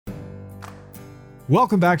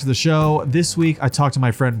Welcome back to the show. This week, I talked to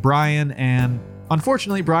my friend Brian, and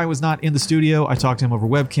unfortunately, Brian was not in the studio. I talked to him over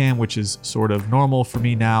webcam, which is sort of normal for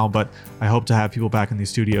me now, but I hope to have people back in the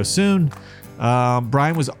studio soon.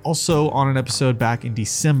 Brian was also on an episode back in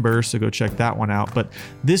December, so go check that one out. But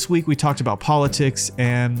this week, we talked about politics,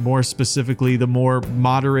 and more specifically, the more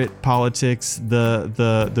moderate politics,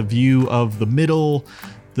 the view of the middle,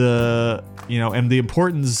 and the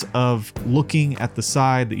importance of looking at the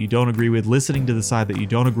side that you don't agree with, listening to the side that you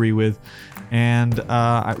don't agree with, and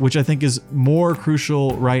which I think is more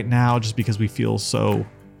crucial right now just because we feel so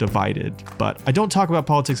divided. But I don't talk about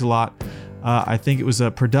politics a lot. I think it was a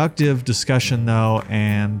productive discussion, though,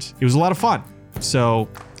 and it was a lot of fun. So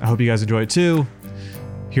I hope you guys enjoy it, too.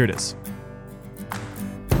 Here it is.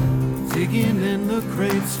 Digging in the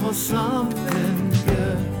crates for something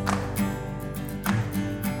good.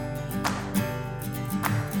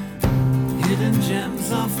 Hidden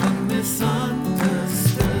gems often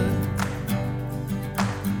misunderstood.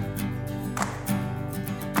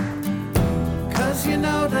 'Cause you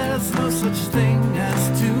know there's no such thing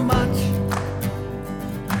as too much.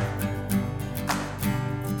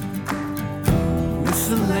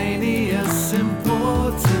 Miscellaneous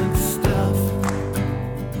important stuff.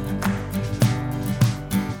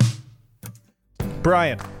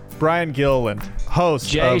 Brian Gilliland, host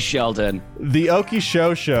Jay of Sheldon. The Okie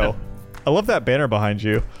Show. I love that banner behind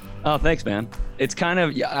you. Oh, thanks, man. It's kind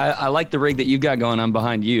of, I like the rig that you got going on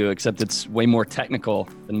behind you, except it's way more technical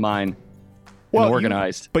than mine and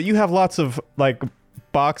organized. But you have lots of like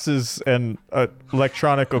boxes and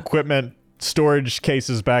electronic equipment storage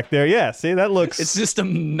cases back there. Yeah, see, that looks... It's just a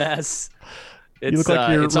mess. You look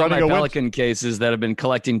like you're it's on running my a Pelican cases that have been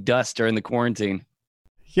collecting dust during the quarantine.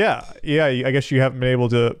 Yeah, I guess you haven't been able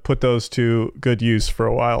to put those to good use for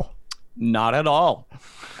a while. Not at all.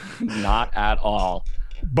 Not at all.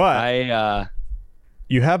 But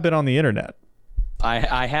you have been on the internet.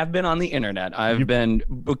 I have been on the internet.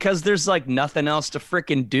 Because there's like nothing else to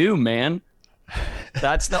frickin' do, man.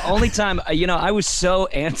 That's the only time, I was so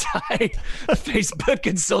anti-Facebook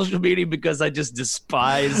and social media because I just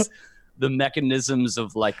despise the mechanisms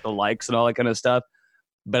of like the likes and all that kind of stuff.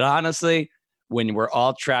 But honestly, when we're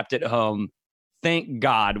all trapped at home, thank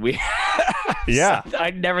God we... Yeah.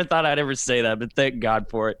 I never thought I'd ever say that, but thank God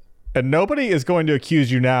for it. And nobody is going to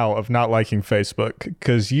accuse you now of not liking Facebook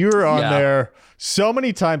because you're on there so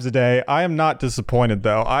many times a day. I am not disappointed,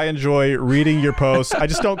 though. I enjoy reading your posts. I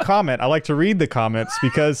just don't comment. I like to read the comments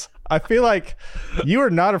because I feel like you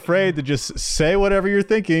are not afraid to just say whatever you're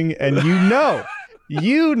thinking, and you're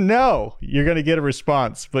going to get a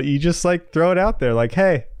response, but you just like throw it out there like,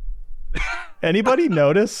 hey, anybody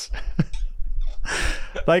notice?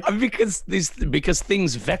 Like because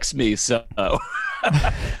things vex me so.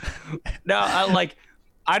 No,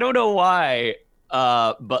 I don't know why,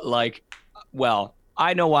 but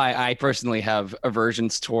I know why I personally have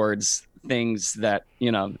aversions towards things that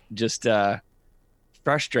just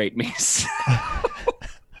frustrate me.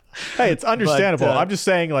 Hey, it's understandable. I'm just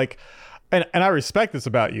saying, like, and I respect this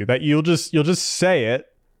about you, that you'll just say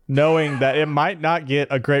it knowing that it might not get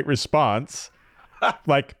a great response.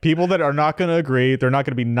 Like, people that are not going to agree, they're not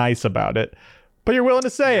going to be nice about it, but you're willing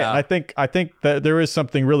to say it. And I think that there is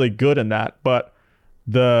something really good in that. But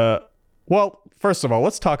first of all,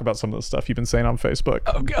 let's talk about some of the stuff you've been saying on Facebook.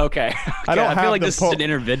 Okay. I feel like this is an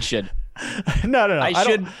intervention. No.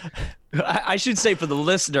 I should say for the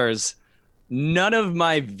listeners, none of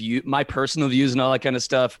my personal views and all that kind of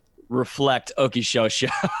stuff reflect Okie Show.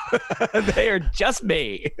 They are just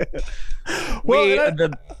me.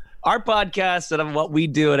 Our podcast and what we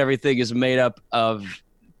do and everything is made up of,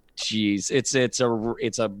 it's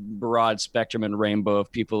a broad spectrum and rainbow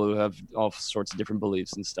of people who have all sorts of different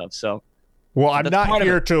beliefs and stuff. So, well, I'm not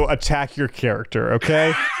here to attack your character,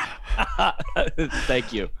 okay?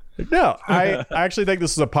 Thank you. No, I actually think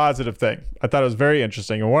this is a positive thing. I thought it was very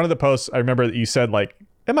interesting. And one of the posts I remember that you said, like,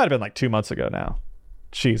 it might have been like 2 months ago now.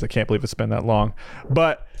 Jeez, I can't believe it's been that long.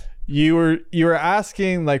 But you were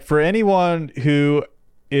asking, like, for anyone who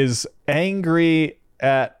is angry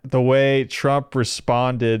at the way Trump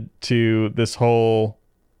responded to this whole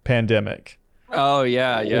pandemic. Oh,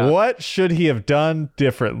 yeah. What should he have done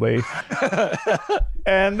differently?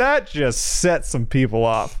 And that just set some people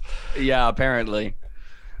off. Yeah, apparently.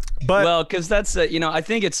 But because that's I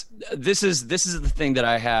think this is the thing that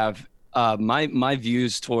I have. My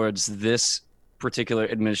views towards this particular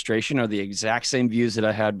administration are the exact same views that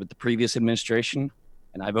I had with the previous administration,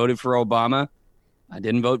 and I voted for Obama. I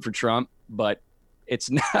didn't vote for Trump, but it's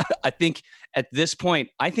not. I think at this point,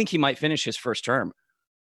 I think he might finish his first term.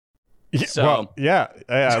 Yeah, so,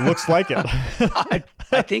 it looks like it.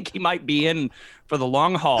 I think he might be in for the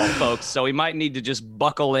long haul, folks. So he might need to just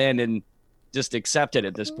buckle in and just accept it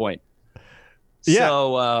at this point. Yeah.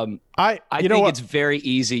 So I think what? it's very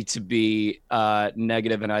easy to be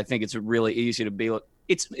negative, and I think it's really easy to be.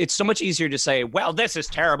 It's so much easier to say, well, this is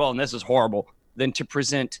terrible and this is horrible, than to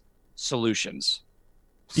present solutions.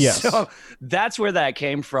 Yes. So that's where that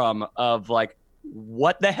came from. Of like,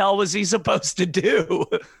 what the hell was he supposed to do?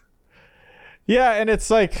 Yeah, and it's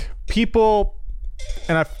like people,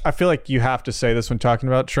 and I feel like you have to say this when talking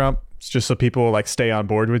about Trump, it's just so people like stay on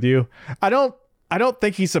board with you. I don't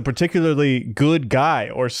think he's a particularly good guy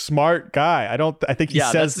or smart guy. I think he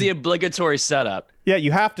says that's the obligatory setup. Yeah,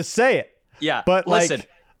 you have to say it. Yeah, but listen, like,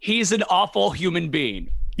 he's an awful human being.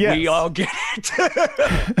 Yes. We all get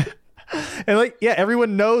it. And like, yeah,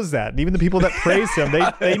 everyone knows that. And even the people that praise him,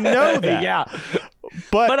 they know that. Yeah.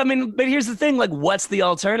 But I mean, but here's the thing, like, what's the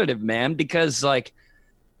alternative, man? Because like,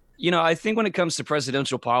 I think when it comes to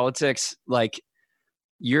presidential politics, like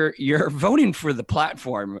you're voting for the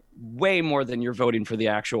platform way more than you're voting for the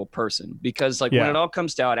actual person. Because like when it all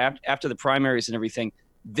comes down after the primaries and everything,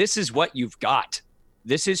 this is what you've got.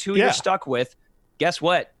 This is who you're stuck with. Guess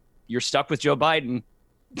what? You're stuck with Joe Biden.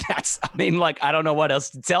 I don't know what else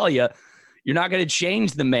to tell you. You're not going to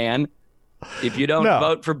change the man. If you don't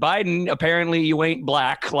vote for Biden, apparently you ain't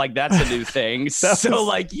black. Like, that's a new thing.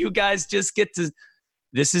 Like, you guys just get to,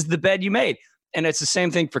 this is the bed you made. And it's the same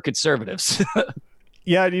thing for conservatives.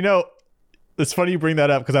 Yeah. It's funny you bring that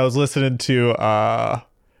up because I was listening to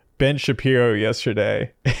Ben Shapiro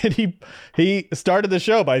yesterday, and he started the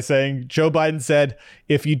show by saying, Joe Biden said,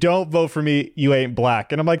 if you don't vote for me, you ain't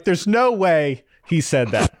black. And I'm like, there's no way he said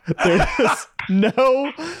that. There's no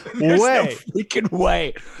way. Freaking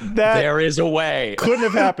way. There is a way. Couldn't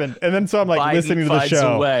have happened. And then so I'm like Biden listening to the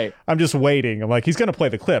show. I'm just waiting. I'm like, he's gonna play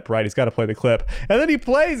the clip, right? He's got to play the clip. And then he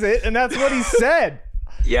plays it, and that's what he said.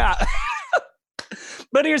 Yeah.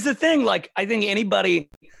 But here's the thing. Like, I think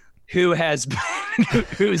anybody who has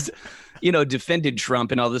who's defended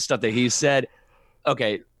Trump and all this stuff that he said,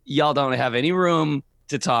 okay, y'all don't have any room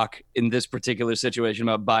to talk in this particular situation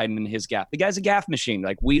about Biden and his gaffe. The guy's a gaffe machine.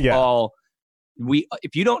 Like,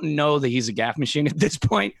 if you don't know that he's a gaffe machine at this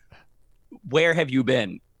point, where have you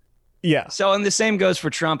been? Yeah. So, and the same goes for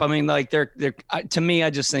Trump. I mean, like, they're to me, I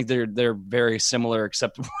just think they're very similar,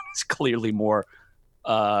 except one is clearly more,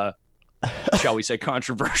 shall we say,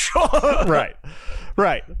 controversial. Right.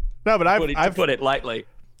 No, but I've put it lightly.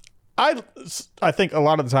 I think a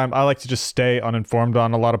lot of the time I like to just stay uninformed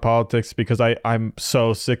on a lot of politics because I'm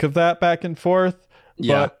so sick of that back and forth.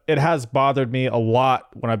 Yeah. But it has bothered me a lot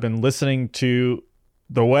when I've been listening to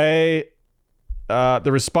the way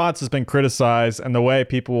the response has been criticized and the way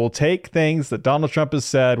people will take things that Donald Trump has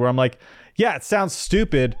said where I'm like, yeah, it sounds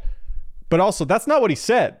stupid, but also that's not what he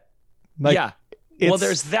said. Like, yeah. Well,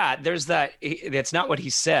 there's that. That's not what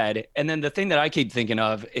he said. And then the thing that I keep thinking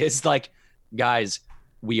of is like, guys,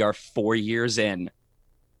 we are 4 years in.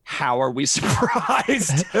 How are we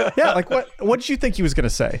surprised? Yeah, like what did you think he was going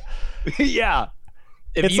to say? Yeah.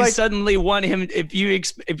 If you suddenly want him, if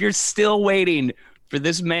you're still waiting for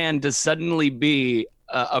this man to suddenly be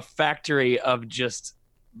a factory of just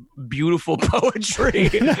beautiful poetry,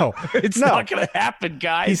 it's not going to happen,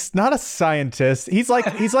 guys. He's not a scientist. He's like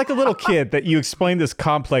a little kid that you explain this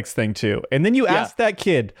complex thing to, and then you ask that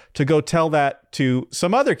kid to go tell that to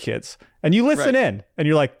some other kids. And you listen in and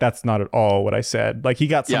you're like, that's not at all what I said. Like, he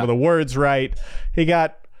got some of the words right. He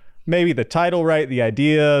got maybe the title right, the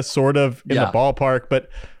idea sort of in the ballpark. But,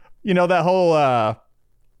 that whole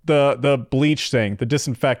the bleach thing, the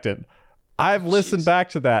disinfectant, I've listened back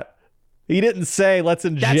to that. He didn't say, let's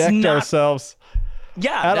inject ourselves.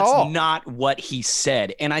 Yeah, that's not what he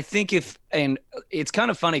said. And I think and it's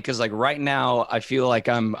kind of funny because like right now I feel like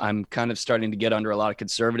I'm kind of starting to get under a lot of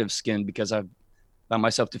conservative skin because I've found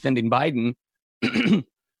myself defending Biden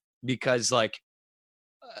because like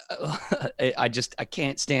I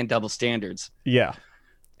can't stand double standards. Yeah.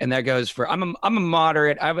 And that goes for I'm a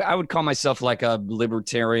moderate. I would call myself like a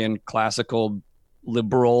libertarian, classical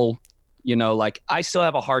liberal. Like I still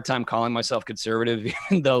have a hard time calling myself conservative,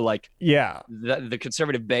 even though like the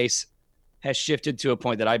conservative base has shifted to a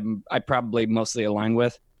point that I probably mostly align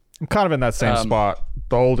with. I'm kind of in that same spot.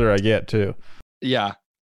 The older I get too. Yeah.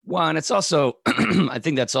 Well, and it's also, I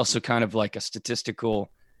think that's also kind of like a statistical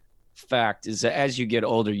fact is that as you get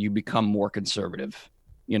older, you become more conservative.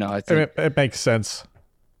 I think it makes sense.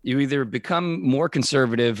 You either become more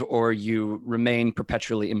conservative or you remain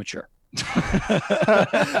perpetually immature.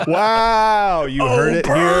 Wow. You heard it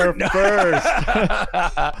here first.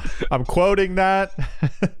 I'm quoting that.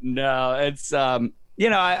 No, it's, I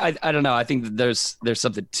don't know. I think that there's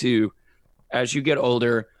something to as you get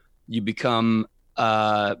older, you become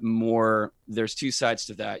more. There's two sides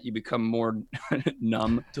to that. You become more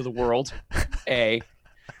numb to the world, and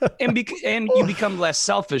you become less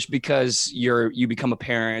selfish because you become a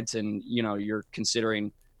parent, and you're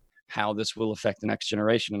considering how this will affect the next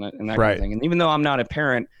generation and that kind of thing. And even though I'm not a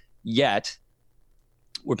parent yet,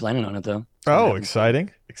 we're planning on it though. Oh,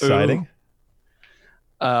 exciting.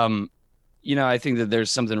 I think that there's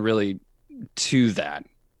something really to that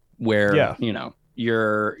where,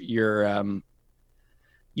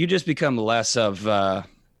 you just become less of,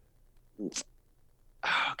 what's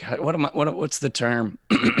the term?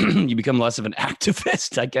 You become less of an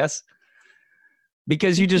activist, I guess,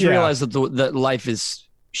 because you just realize that life is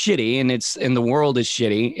shitty and the world is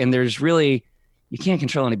shitty, and you can't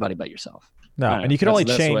control anybody but yourself. No, and you can only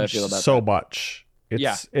change so much.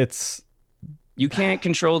 It's you can't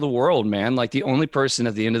control the world, man. Like, the only person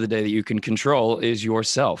at the end of the day that you can control is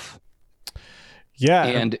yourself. Yeah.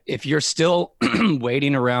 And if you're still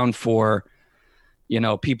waiting around for,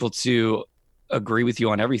 people to agree with you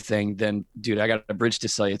on everything, then dude, I got a bridge to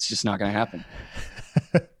sell you. It's just not going to happen.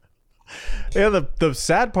 Yeah. The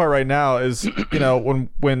sad part right now is,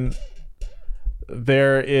 when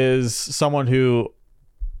there is someone who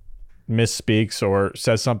misspeaks or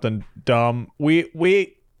says something dumb,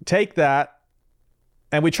 we take that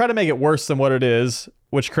and we try to make it worse than what it is,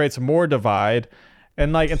 which creates more divide.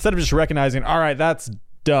 And like, instead of just recognizing, all right, that's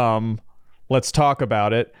dumb, let's talk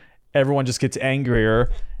about it, everyone just gets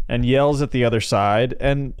angrier and yells at the other side,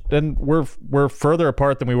 and then we're further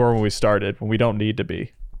apart than we were when we started, when we don't need to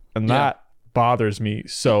be. And that bothers me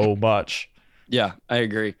so much. Yeah, I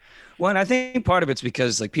agree. Well, and I think part of it's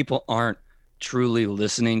because like people aren't truly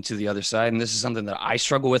listening to the other side, and this is something that I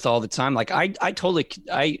struggle with all the time. Like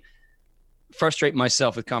I frustrate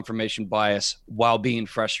myself with confirmation bias while being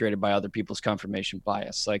frustrated by other people's confirmation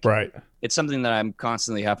bias. Like, it's something that I'm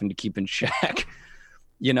constantly having to keep in check.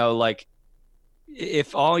 Like,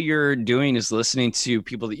 if all you're doing is listening to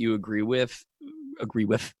people that you agree with,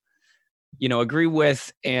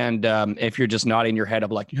 and if you're just nodding your head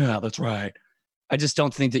up like, yeah, that's right, I just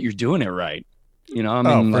don't think that you're doing it right.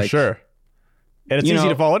 For sure. And it's easy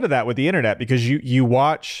to fall into that with the internet, because you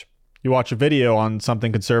watch a video on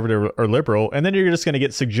something conservative or liberal, and then you're just going to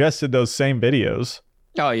get suggested those same videos.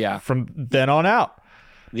 Oh yeah. From then on out.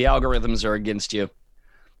 The algorithms are against you.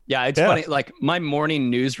 Yeah, it's funny. Like, my morning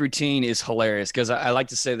news routine is hilarious because I like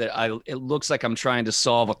to say that it looks like I'm trying to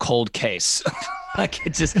solve a cold case. Like,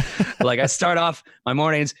 it just like, I start off my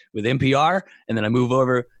mornings with NPR, and then I move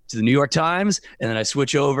over to the New York Times, and then I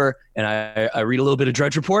switch over and I read a little bit of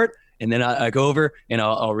Drudge Report. And then I go over and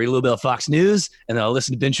I'll read a little bit of Fox News, and then I'll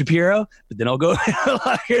listen to Ben Shapiro. But then I'll go,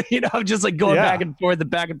 I'm just like going back and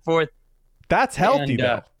forth. That's healthy,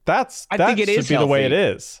 though. I think it should be the way it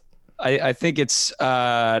is. I think it's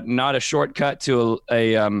not a shortcut to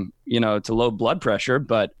to low blood pressure.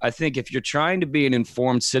 But I think if you're trying to be an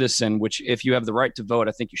informed citizen, which if you have the right to vote,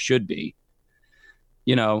 I think you should be.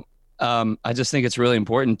 I just think it's really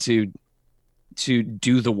important to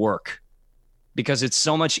do the work. Because it's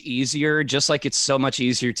so much easier, just like it's so much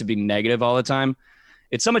easier to be negative all the time.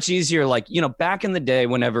 It's so much easier, like, back in the day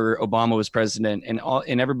whenever Obama was president and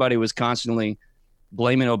everybody was constantly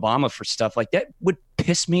blaming Obama for stuff, like that would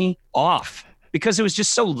piss me off because it was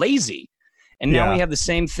just so lazy. And now we have the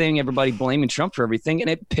same thing, everybody blaming Trump for everything, and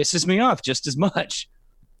it pisses me off just as much.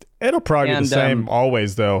 It'll probably be the same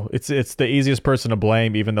always, though. It's the easiest person to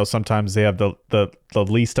blame, even though sometimes they have the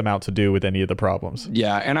least amount to do with any of the problems.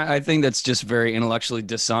 Yeah, and I think that's just very intellectually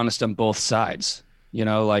dishonest on both sides.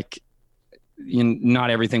 Not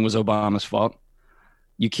everything was Obama's fault.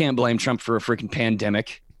 You can't blame Trump for a freaking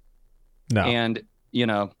pandemic. No. And,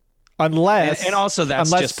 unless and also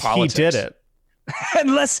that's just politics. He did it.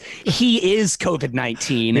 Unless he is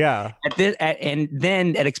COVID-19. Yeah. And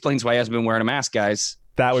then it explains why he hasn't been wearing a mask, guys.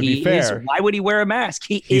 That would be fair. Why would he wear a mask?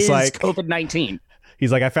 He's like, COVID-19.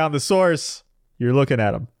 He's like, I found the source. You're looking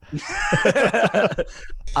at him.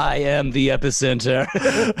 I am the epicenter.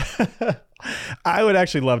 I would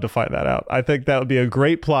actually love to find that out. I think that would be a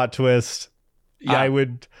great plot twist. Yeah. I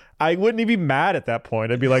wouldn't even be mad at that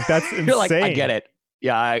point. I'd be like, that's insane. You're like, I get it.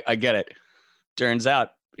 Yeah, I get it. Turns out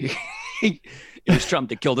it was Trump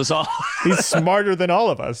that killed us all. He's smarter than all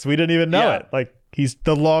of us. We didn't even know it. Like, he's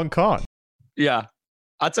the long con. Yeah.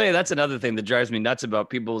 I'll tell you, that's another thing that drives me nuts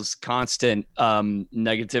about people's constant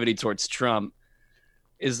negativity towards Trump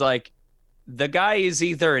is like, the guy is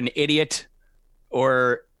either an idiot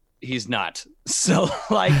or he's not. So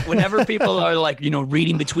like, whenever people are like,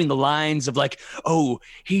 reading between the lines of like, oh,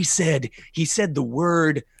 he said the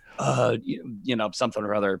word something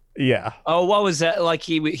or other. Yeah. Oh, what was that? Like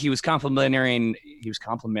he was complimenting.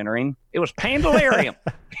 It was Pandalarium.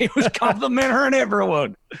 He was complimenting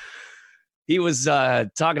everyone. He was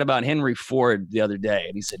talking about Henry Ford the other day,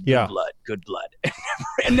 and he said, good blood.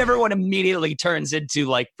 And everyone immediately turns into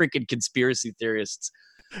like freaking conspiracy theorists.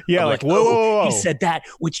 Yeah, like, whoa. He said that,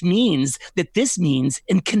 which means that this means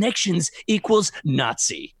and connections equals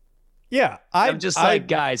Nazi. Yeah. I'm just like,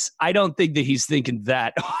 guys, I don't think that he's thinking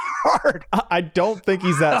that hard. I don't think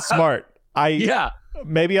he's that smart.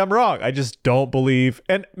 Maybe I'm wrong. I just don't believe,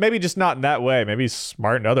 and maybe just not in that way. Maybe he's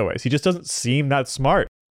smart in other ways. He just doesn't seem that smart.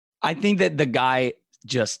 I think that the guy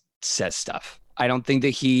just says stuff. I don't think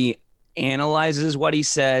that he analyzes what he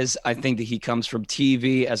says. I think that he comes from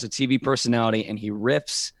TV as a TV personality and he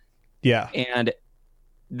riffs. Yeah. And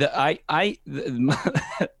this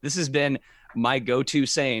has been my go-to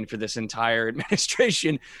saying for this entire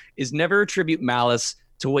administration is never attribute malice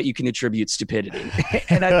to what you can attribute stupidity.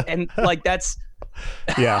 and that's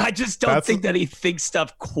yeah. I just don't think that he thinks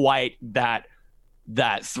stuff quite that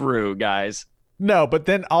through, guys. No, but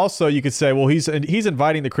then also you could say, well, he's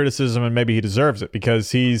inviting the criticism and maybe he deserves it because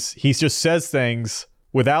he just says things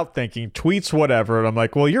without thinking, tweets whatever, and I'm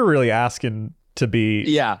like, well, you're really asking to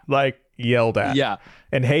be like yelled at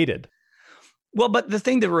and hated. Well, but the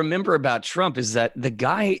thing to remember about Trump is that the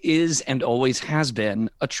guy is and always has been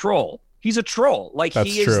a troll. He's a troll. Like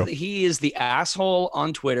he is the asshole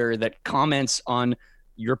on Twitter that comments on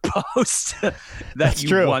your post that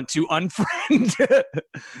you want to unfriend.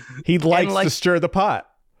 He likes to stir the pot.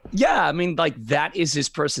 Yeah, I mean, like that is his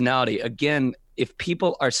personality. Again, if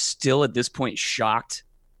people are still at this point shocked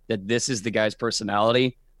that this is the guy's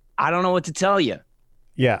personality, I don't know what to tell you.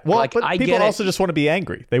 Yeah, well, but people also just want to be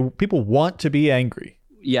angry. People want to be angry.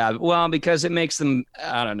 Yeah, well, because it makes them.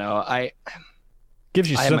 I don't know.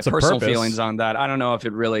 Gives you a sense of purpose. I have my personal feelings on that. I don't know if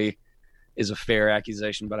it really is a fair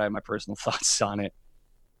accusation, but I have my personal thoughts on it.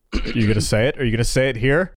 Are you going to say it? Are you going to say it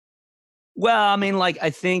here? Well, I mean, like, I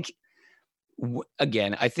think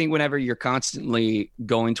whenever you're constantly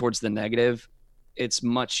going towards the negative, it's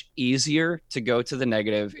much easier to go to the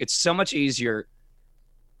negative. It's so much easier.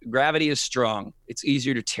 Gravity is strong. It's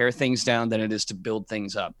easier to tear things down than it is to build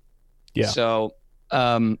things up. Yeah. So,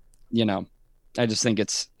 I just think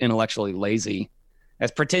it's intellectually lazy,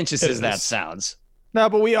 as pretentious as that sounds. No,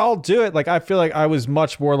 but we all do it. Like, I feel like I was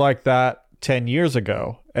much more like that 10 years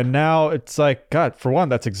ago. And now it's like, God, for one,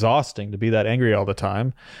 that's exhausting to be that angry all the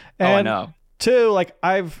time. And I know. Two, like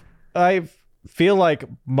I feel like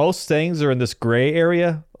most things are in this gray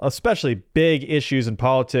area, especially big issues in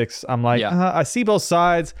politics. I'm like, I see both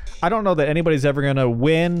sides. I don't know that anybody's ever going to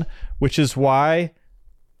win, which is why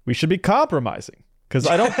we should be compromising. Because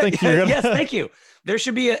I don't think you're going to. Yes, thank you. There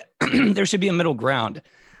should be a middle ground.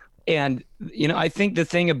 And, I think the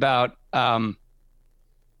thing about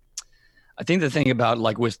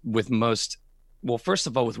like with most, well, first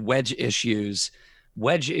of all, with wedge issues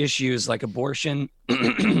like abortion,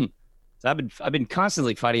 I've been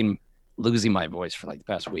constantly fighting losing my voice for like the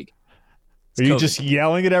past week. Are you just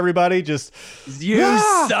yelling at everybody? Just you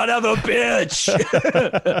son of a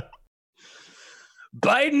bitch.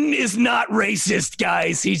 Biden is not racist,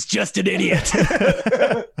 guys. He's just an idiot.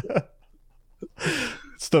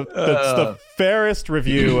 It's the fairest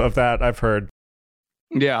review of that I've heard.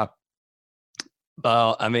 Yeah.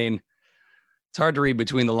 Well, I mean, it's hard to read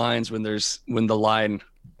between the lines when the line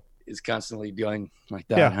is constantly going like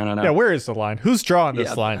that. Yeah. I don't know. Yeah, where is the line? Who's drawing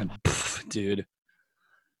this line? Dude.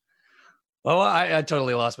 Oh, I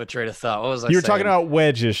totally lost my train of thought. What was I saying? You were talking about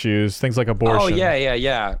wedge issues, things like abortion. Oh,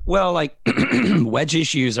 yeah. Well, like wedge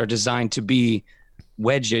issues are designed to be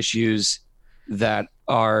wedge issues that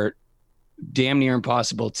are damn near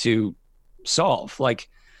impossible to solve. Like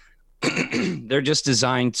they're just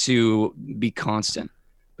designed to be constant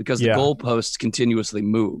because the goalposts continuously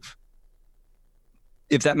move.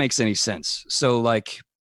 If that makes any sense. So like,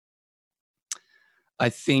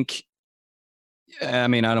 I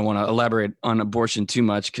don't want to elaborate on abortion too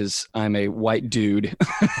much because I'm a white dude.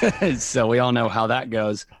 So we all know how that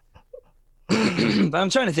goes. But I'm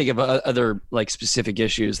trying to think of other like specific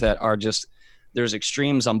issues that are just, there's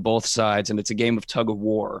extremes on both sides and it's a game of tug of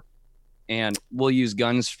war. And we'll use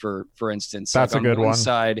guns for instance. That's like a good one.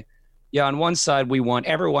 On one side, we want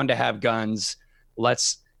everyone to have guns.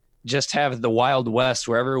 Let's just have the Wild West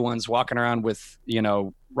where everyone's walking around with,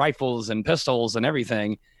 rifles and pistols and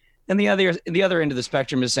everything. And the other end of the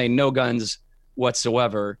spectrum is saying no guns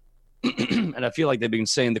whatsoever. And I feel like they've been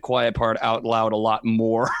saying the quiet part out loud a lot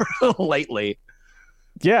more lately.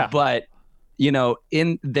 Yeah. But,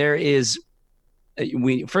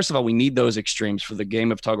 first of all, we need those extremes for the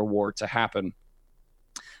game of tug of war to happen.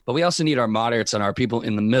 But we also need our moderates and our people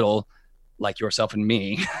in the middle, like yourself and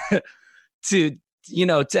me, to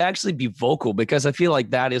actually be vocal, because I feel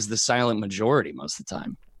like that is the silent majority most of the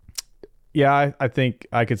time. Yeah, I think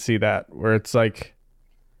I could see that, where it's like,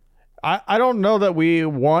 I don't know that we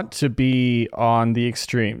want to be on the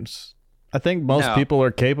extremes. I think most people are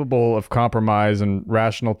capable of compromise and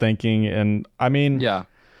rational thinking. And I mean, yeah,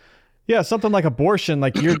 something like abortion,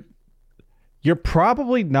 like you're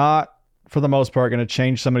probably not, for the most part, going to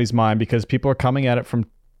change somebody's mind, because people are coming at it from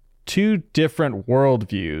two different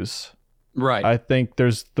worldviews. Right. I think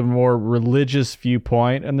there's the more religious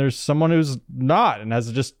viewpoint, and there's someone who's not and has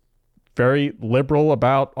just very liberal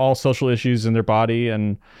about all social issues in their body.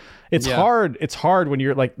 And it's hard. It's hard when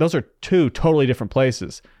you're like, those are two totally different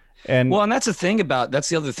places. And that's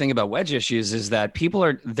the other thing about wedge issues, is that people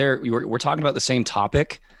are there. We're talking about the same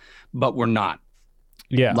topic, but we're not.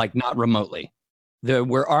 Yeah. Like, not remotely.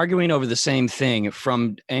 We're arguing over the same thing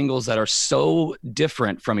from angles that are so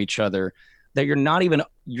different from each other that you're not even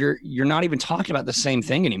talking about the same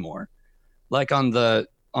thing anymore. Like on the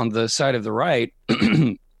side of the right,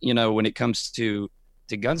 when it comes to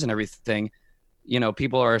guns and everything,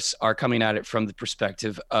 people are coming at it from the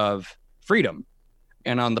perspective of freedom.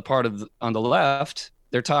 And on the left,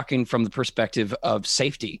 they're talking from the perspective of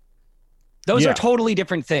safety. Those are totally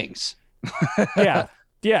different things. Yeah.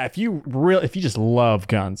 If you just love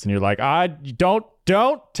guns and you're like,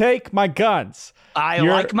 don't take my guns. I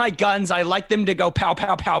like my guns. I like them to go pow,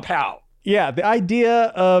 pow, pow, pow. Yeah. The idea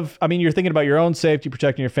of, you're thinking about your own safety,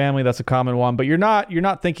 protecting your family. That's a common one, but you're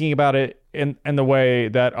not thinking about it in the way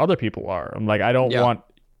that other people are. I'm like, I don't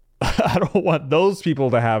want those people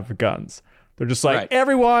to have guns. They're just like,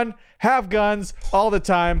 everyone have guns all the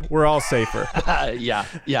time. We're all safer.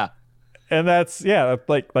 Yeah. And that's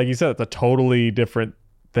like you said, it's a totally different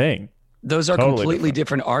thing. Those are completely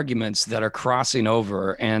different arguments that are crossing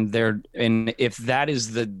over, and if that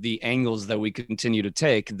is the angles that we continue to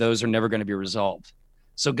take, those are never going to be resolved.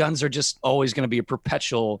 So guns are just always going to be a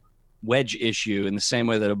perpetual wedge issue, in the same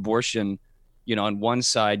way that abortion, on one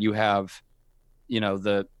side you have,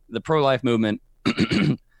 the pro-life movement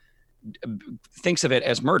thinks of it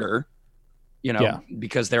as murder,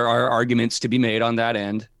 because there are arguments to be made on that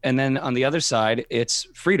end. And then on the other side, it's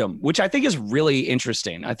freedom, which I think is really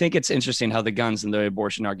interesting. I think it's interesting how the guns and the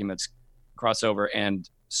abortion arguments cross over and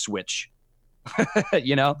switch,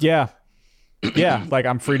 Yeah. Like,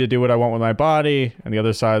 I'm free to do what I want with my body. And the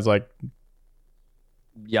other side is like,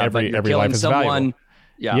 every life is valuable.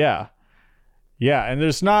 Yeah. And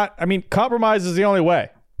there's not, compromise is the only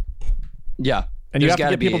way. Yeah. And you have to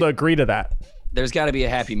get people to agree to that. There's got to be a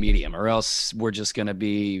happy medium, or else we're just going to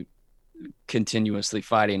be continuously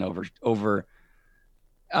fighting over.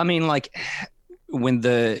 Like, when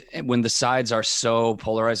the sides are so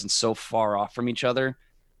polarized and so far off from each other,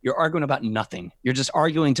 you're arguing about nothing. You're just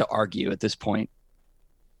arguing to argue at this point.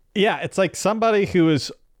 Yeah, it's like somebody who is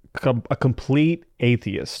a complete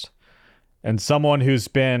atheist and someone who's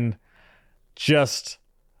been just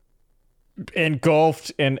engulfed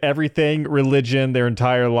in everything religion their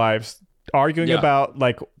entire lives, arguing about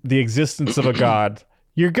like the existence of a god.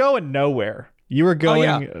 You're going nowhere. You are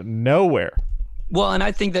going nowhere. Well, and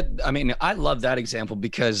I think that, I love that example,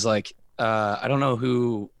 because like, I don't know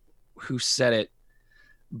who said it,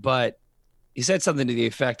 but he said something to the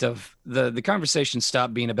effect of the conversation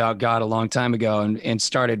stopped being about God a long time ago and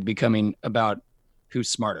started becoming about who's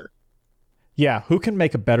smarter. Yeah. Who can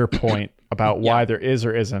make a better point about why there is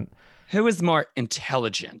or isn't? Who is more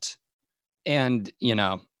intelligent? And,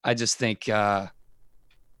 I just think that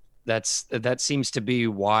seems to be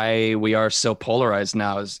why we are so polarized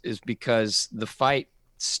now, is because the fight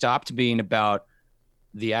stopped being about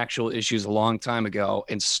the actual issues a long time ago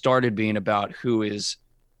and started being about who's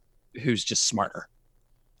just smarter.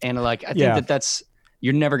 And like, I think that's,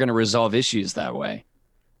 you're never going to resolve issues that way.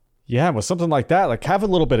 Yeah. With something like that, like, have a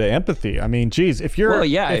little bit of empathy. Geez, if you're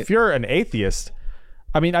an atheist,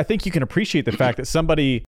 I think you can appreciate the fact that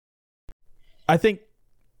somebody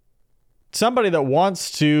that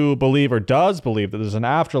wants to believe or does believe that there's an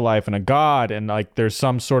afterlife and a God and like there's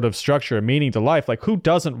some sort of structure and meaning to life, like, who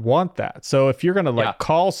doesn't want that? So if you're going to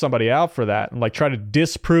call somebody out for that and like try to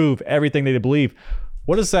disprove everything they believe,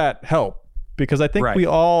 what does that help? Because I think we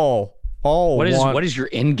all what is your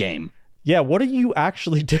end game? Yeah. What are you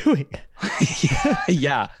actually doing?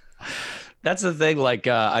 Yeah. That's the thing. Like,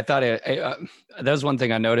 I thought that was one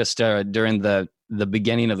thing I noticed during the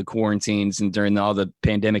beginning of the quarantines and during all the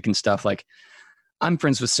pandemic and stuff. Like, I'm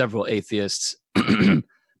friends with several atheists,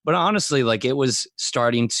 but honestly, like, it was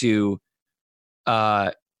starting to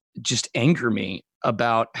just anger me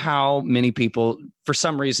about how many people, for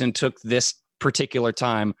some reason, took this particular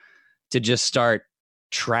time to just start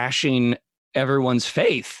trashing everyone's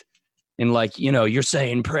faith and like, you know, you're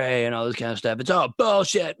saying pray and all this kind of stuff. It's all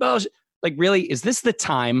bullshit. Like, really, is this the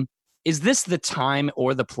time? Is this the time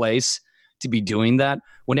or the place to be doing that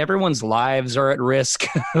when everyone's lives are at risk?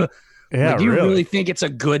 Yeah, do you really think it's a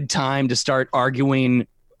good time to start arguing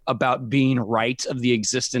about being right of the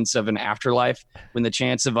existence of an afterlife when the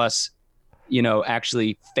chance of us, you know,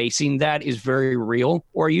 actually facing that is very real?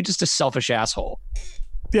 Or are you just a selfish asshole?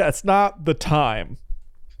 Yeah, it's not the time.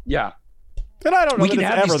 Yeah. And I don't know We that can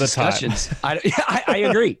it's have ever these the time. discussions. I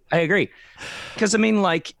agree. Because I mean,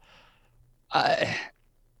 like,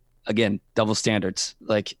 again, double standards.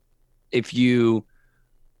 Like, if you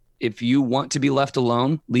want to be left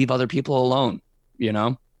alone, leave other people alone, you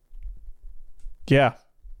know? Yeah.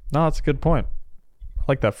 No, that's a good point. I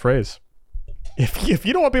like that phrase. If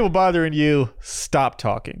you don't want people bothering you, stop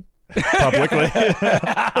talking publicly.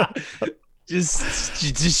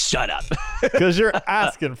 just shut up. Because you're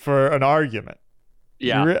asking for an argument.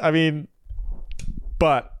 Yeah. I mean,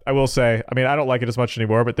 but I will say, I mean, I don't like it as much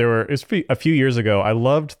anymore, but it was a few years ago. I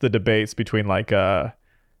loved the debates between like, it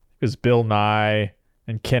was Bill Nye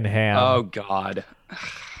and Ken Ham. Oh, God.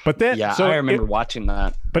 But then, Yeah, so I remember watching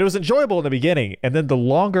that. But it was enjoyable in the beginning. And then the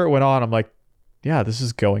longer it went on, I'm like, yeah, this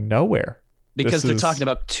is going nowhere. Because they're talking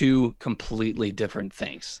about two completely different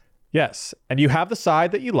things. Yes. And you have the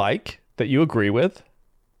side that you like, that you agree with.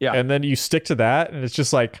 Yeah. And then you stick to that. And it's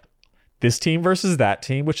just like this team versus that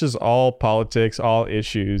team, which is all politics, all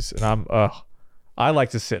issues. And I like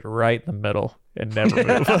to sit right in the middle and never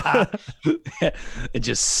move. And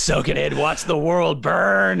just soak it in, watch the world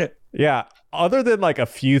burn. Yeah. Other than like a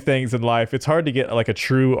few things in life, it's hard to get like a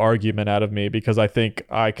true argument out of me because I think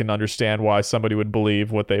I can understand why somebody would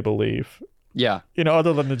believe what they believe. Yeah. You know,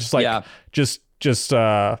 other than just like just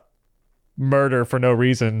murder for no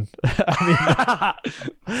reason. I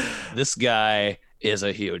mean, this guy is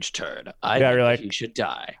a huge turd. you're like, he should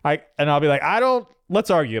die. I'll be like, let's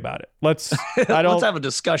argue about it. Let's have a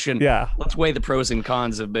discussion. Yeah. Let's weigh the pros and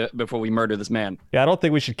cons before we murder this man. Yeah, I don't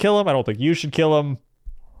think we should kill him. I don't think you should kill him.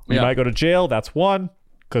 We might go to jail. That's one,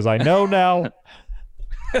 because I know now.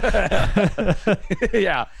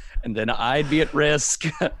 Yeah. And then I'd be at risk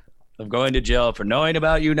of going to jail for knowing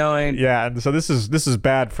about you knowing. Yeah, and so this is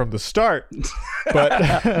bad from the start.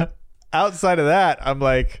 But outside of that, I'm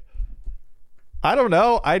like, I don't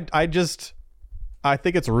know. I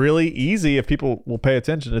think it's really easy if people will pay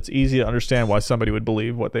attention. It's easy to understand why somebody would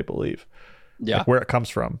believe what they believe. Yeah. Like where it comes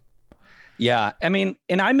from. Yeah. I mean,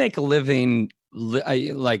 and I make a living,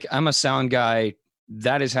 like I'm a sound guy.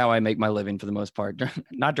 That is how I make my living for the most part.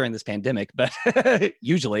 Not during this pandemic, but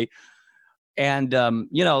usually. And,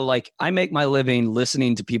 you know, like I make my living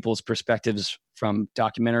listening to people's perspectives from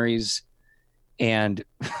documentaries and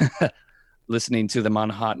listening to them on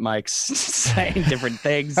hot mics saying different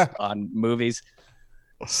things on movies.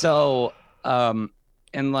 So, and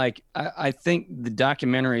like, I think the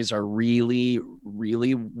documentaries are really,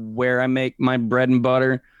 really where I make my bread and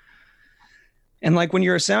butter. And like when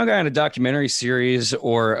you're a sound guy on a documentary series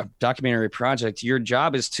or a documentary project, your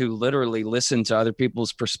job is to literally listen to other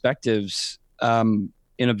people's perspectives in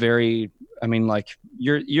a very, I mean, like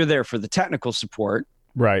you're there for the technical support,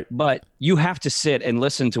 right? But you have to sit and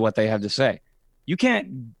listen to what they have to say. You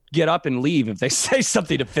can't get up and leave if they say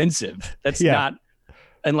something offensive. That's not,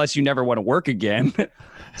 unless you never want to work again.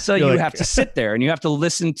 So you have to sit there and you have to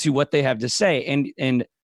listen to what they have to say. And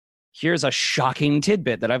here's a shocking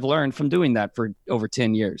tidbit that I've learned from doing that for over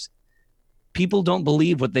 10 years. People don't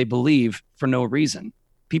believe what they believe for no reason.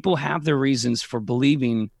 People have their reasons for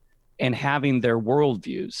believing and having their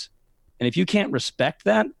worldviews. And if you can't respect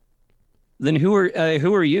that, then who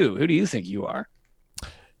are you? Who do you think you are?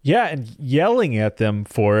 Yeah, and yelling at them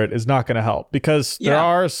for it is not going to help because there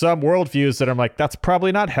are some worldviews that I'm like, that's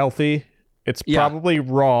probably not healthy. It's probably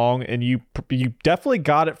wrong, and you definitely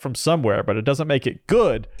got it from somewhere, but it doesn't make it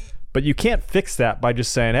good. But you can't fix that by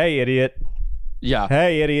just saying, "Hey, idiot." Yeah.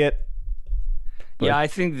 Hey, idiot. But, yeah, I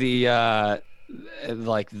think the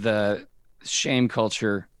shame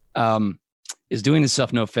culture is doing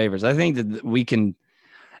itself no favors. I think that we can,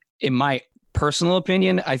 in my personal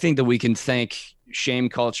opinion, I think that we can thank shame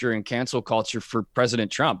culture and cancel culture for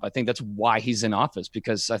President Trump. I think that's why he's in office,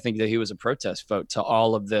 because I think that he was a protest vote to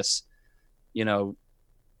all of this, you know,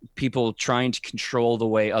 people trying to control the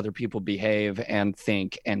way other people behave and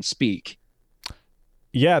think and speak.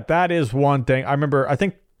 Yeah, that is one thing. I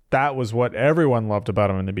think that was what everyone loved about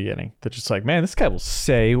him in the beginning. They're just like, man, this guy will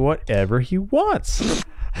say whatever he wants.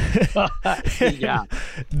 Yeah.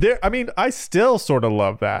 I mean, I still sort of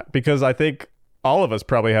love that because I think all of us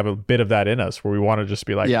probably have a bit of that in us where we want to just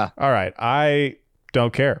be like, all right, I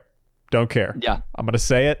don't care. Don't care. Yeah. I'm going to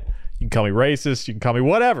say it. You can call me racist. You can call me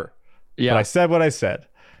whatever. Yeah. But I said what I said.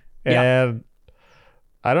 And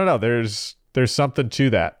I don't know. There's something to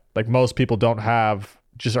that. Like most people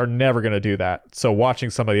are never going to do that. So watching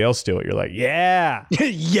somebody else do it, you're like, yeah.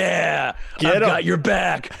 Yeah. I've got your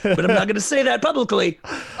back. But I'm not going to say that publicly.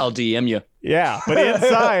 I'll DM you. Yeah. But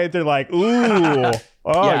inside, they're like, ooh.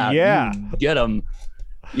 Oh, yeah. Get them.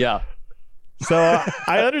 Yeah. So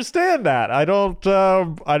I understand that. I don't,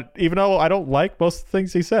 even though I don't like most of the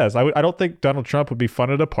things he says, I don't think Donald Trump would be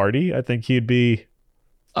fun at a party. I think he'd be.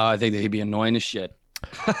 I think that he'd be annoying as shit.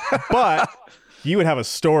 But you would have a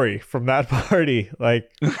story from that party,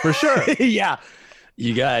 like for sure. Yeah.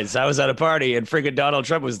 You guys, I was at a party and freaking Donald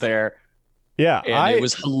Trump was there. Yeah. And it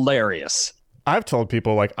was hilarious. I've told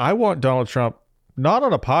people, like, I want Donald Trump not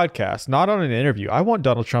on a podcast, not on an interview. I want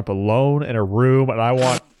Donald Trump alone in a room, and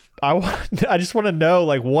I just want to know,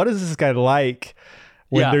 like, what is this guy like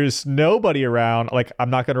when there's nobody around? Like, I'm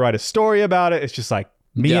not going to write a story about it. It's just like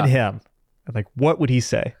me and him. And like, what would he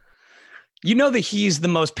say? You know that he's the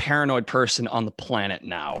most paranoid person on the planet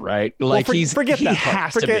now, right? Like, he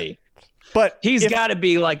has to be. But he's got to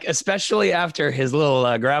be, like, especially after his little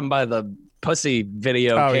grab him by the pussy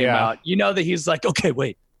video came out. You know that he's like, okay,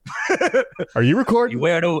 wait. Are you recording?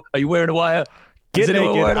 Are you wearing a wire? Get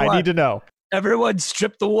naked. I need to know. Everyone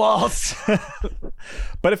strip the walls.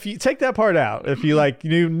 But if you take that part out, if you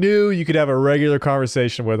you knew you could have a regular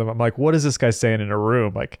conversation with him, I'm like, what is this guy saying in a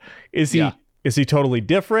room? Like, is he totally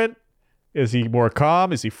different? Is he more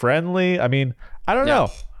calm? Is he friendly? I mean, I don't know.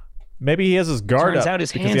 Maybe he has his guard up. Turns out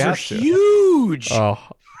his hands are huge. Oh,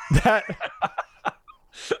 that.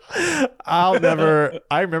 I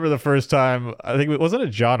remember the first time, I think, wasn't it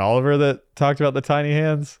John Oliver that talked about the tiny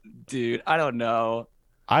hands? Dude, I don't know.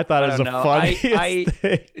 I thought it was the funniest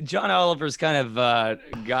thing. John Oliver's kind of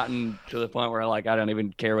gotten to the point where, like, I don't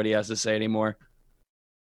even care what he has to say anymore.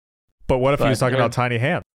 But what if he was talking about tiny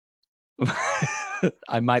hands?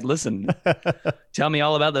 I might listen. Tell me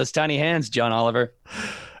all about those tiny hands, John Oliver.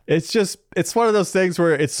 It's one of those things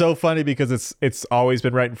where it's so funny because it's always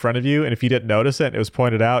been right in front of you, and if you didn't notice it and it was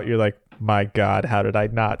pointed out, you're like, my God, how did I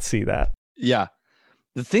not see that? Yeah.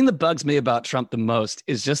 The thing that bugs me about Trump the most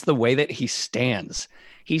is just the way that he stands.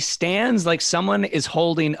 He stands like someone is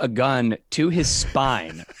holding a gun to his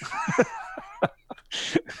spine.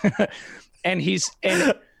 and he's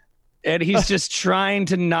just trying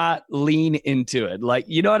to not lean into it. Like,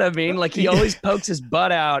 you know what I mean? Like, he always pokes his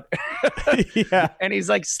butt out. And he's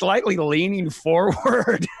like slightly leaning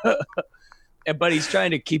forward. But he's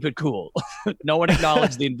trying to keep it cool. No one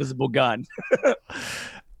acknowledged the invisible gun.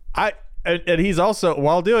 And he's also,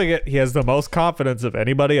 while doing it, he has the most confidence of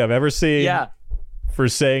anybody I've ever seen. Yeah. For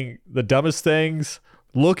saying the dumbest things,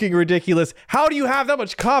 looking ridiculous. How do you have that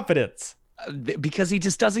much confidence? Because he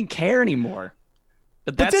just doesn't care anymore.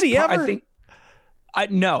 But did he ever?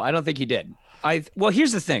 No, I don't think he did. Well,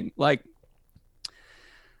 here's the thing. Like,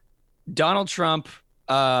 Donald Trump,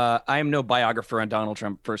 I am no biographer on Donald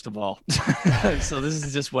Trump, first of all. So this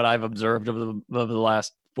is just what I've observed over the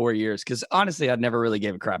last 4 years. Because honestly, I'd never really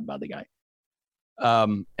gave a crap about the guy.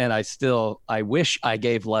 And I wish I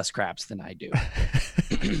gave less craps than I do.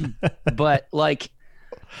 But like,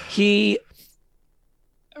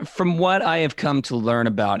 from what I have come to learn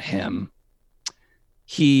about him,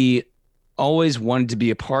 he always wanted to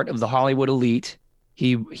be a part of the Hollywood elite.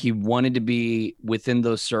 He wanted to be within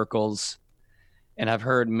those circles. And I've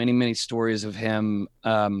heard many, many stories of him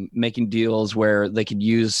making deals where they could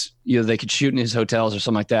they could shoot in his hotels or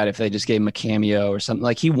something like that if they just gave him a cameo or something.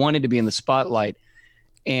 Like, he wanted to be in the spotlight.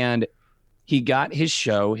 And he got his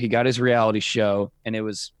show, he got his reality show, and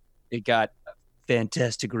it got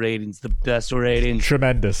fantastic ratings, the best ratings.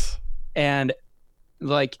 Tremendous. And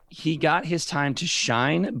like, he got his time to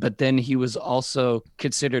shine, but then he was also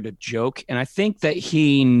considered a joke. And I think that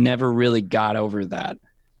he never really got over that.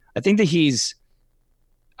 I think that he's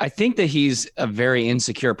a very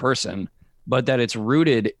insecure person, but that it's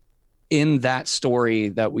rooted in that story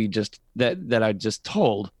that that I just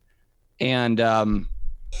told. And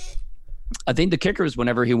I think the kicker was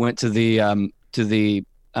whenever he went to the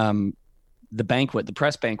banquet, the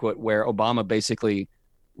press banquet, where Obama basically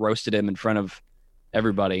roasted him in front of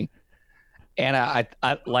everybody. And I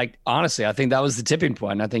like, honestly, I think that was the tipping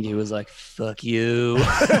point. I think he was like, "Fuck you."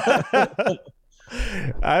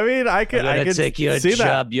 I mean, I could take your see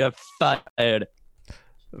job. that. You're fired.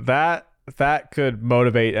 That could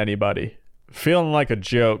motivate anybody. Feeling like a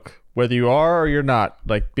joke. Whether you are or you're not,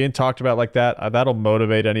 like, being talked about like that, that'll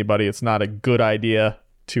motivate anybody. It's not a good idea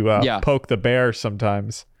to poke the bear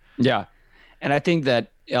sometimes. Yeah. And I think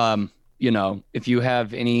that,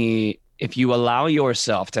 if you allow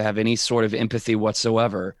yourself to have any sort of empathy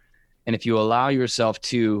whatsoever, and if you allow yourself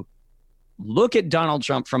to look at Donald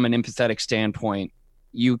Trump from an empathetic standpoint,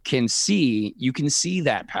 you can see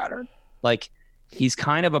that pattern. Like, he's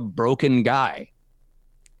kind of a broken guy,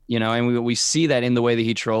 and we see that in the way that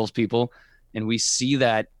he trolls people. And we see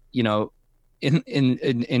that, in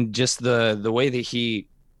just the way that he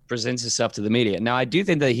presents himself to the media. Now, I do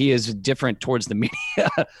think that he is different towards the media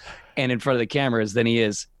and in front of the cameras than he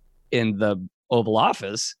is in the Oval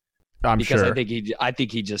Office. Because I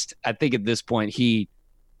think at this point he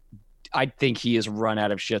has run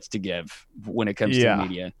out of shits to give when it comes to the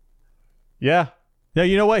media. Yeah. Yeah.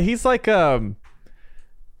 You know what? He's like,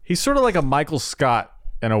 he's sort of like a Michael Scott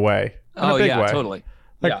in a way. In a big way. Totally.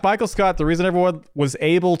 Like Michael Scott, the reason everyone was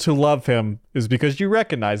able to love him is because you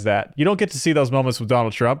recognize that. You don't get to see those moments with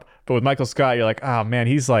Donald Trump, but with Michael Scott, you're like, oh man,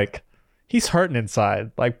 he's hurting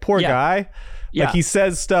inside. Like, poor guy. Yeah. Like, he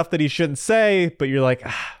says stuff that he shouldn't say, but you're like,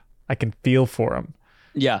 I can feel for him.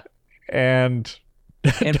 Yeah. And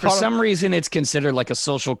for some reason, it's considered like a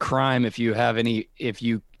social crime if you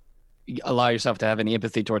allow yourself to have any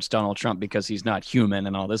empathy towards Donald Trump because he's not human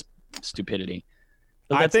and all this stupidity.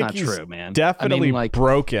 But that's not true, man. Definitely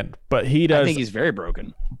broken, but he does. I think he's very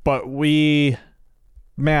broken. But I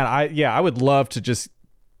would love to just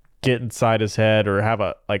get inside his head or have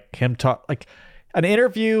him talk, like an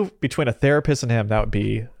interview between a therapist and him. That'd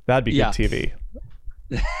be good TV.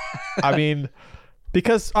 I mean,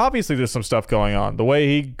 because obviously there's some stuff going on. The way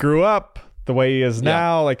he grew up, the way he is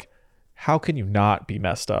now, like, how can you not be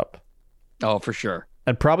messed up? Oh, for sure.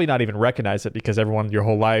 And probably not even recognize it because everyone your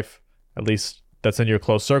whole life, at least that's in your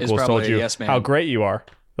close circle, has told you how great you are.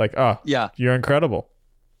 Like, oh, yeah, you're incredible.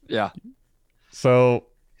 Yeah. So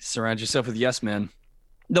surround yourself with yes men.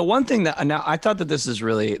 The one thing that now I thought that this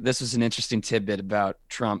is an interesting tidbit about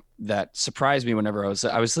Trump that surprised me whenever I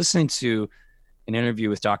was listening to an interview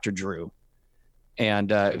with Dr. Drew, and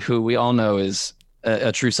who we all know is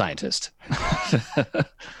a true scientist.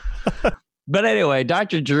 But anyway,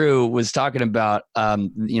 Dr. Drew was talking about,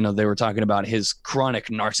 they were talking about his chronic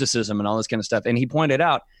narcissism and all this kind of stuff. And he pointed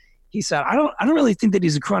out, he said, I don't really think that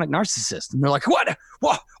he's a chronic narcissist. And they're like, what?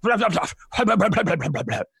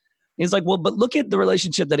 He's like, well, but look at the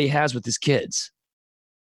relationship that he has with his kids.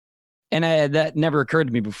 And that never occurred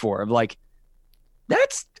to me before. Of like,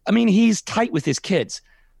 he's tight with his kids.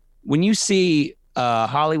 When you see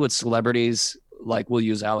Hollywood celebrities, like we'll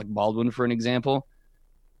use Alec Baldwin for an example,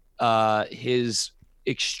 his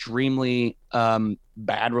extremely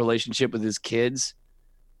bad relationship with his kids,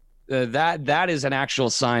 that is an actual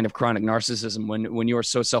sign of chronic narcissism when you are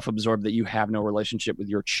so self-absorbed that you have no relationship with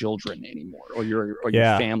your children anymore or your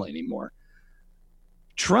family anymore.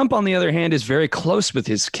 Trump, on the other hand, is very close with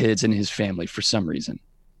his kids and his family for some reason,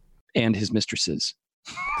 and his mistresses.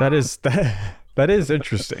 That is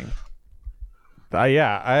interesting. I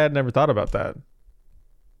had never thought about that.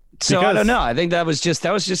 So I don't know. I think that was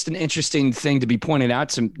just an interesting thing to be pointed out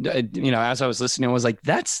to, as I was listening, I was like,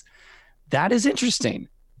 that is interesting.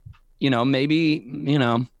 Maybe,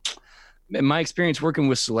 in my experience working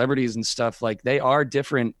with celebrities and stuff, like they are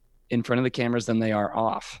different in front of the cameras than they are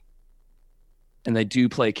off. And they do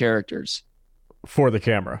play characters. For the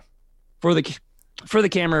camera. For the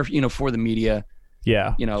camera, for the media.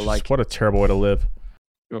 Yeah. Like, what a terrible way to live.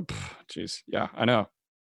 Jeez. Yeah, I know.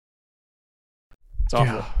 It's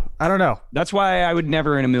awful. Yeah, I don't know. That's why I would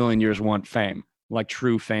never in a million years want fame, like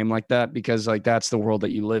true fame like that, because like that's the world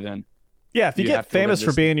that you live in. Yeah, if you get famous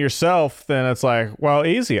for being yourself, then it's like, well,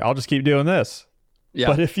 easy. I'll just keep doing this. Yeah.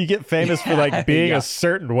 But if you get famous for like being a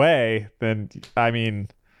certain way, then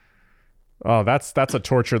that's a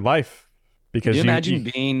tortured life. Because you imagine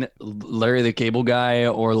being Larry the Cable Guy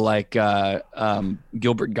or like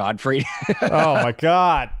Gilbert Gottfried? Oh my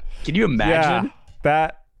God! Can you imagine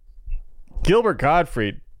that? Gilbert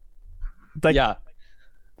Gottfried. Like,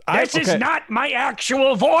 this is not my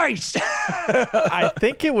actual voice. I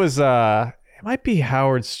think it was it might be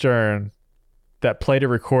Howard Stern that played a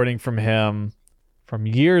recording from him from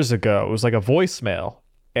years ago. It was like a voicemail,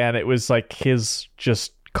 and it was like his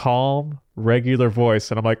just calm, regular voice,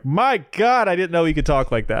 and I'm like, my God, I didn't know he could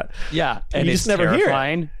talk like that. Yeah, and you just never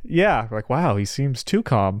terrifying. Hear it. Yeah, like, wow, he seems too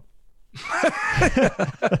calm.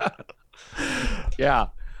 Yeah.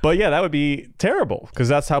 But yeah, that would be terrible because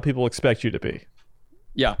that's how people expect you to be.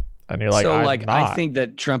 Yeah. And you're like, so like, I think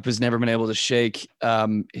that Trump has never been able to shake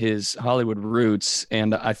his Hollywood roots.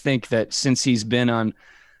 And I think that since he's been on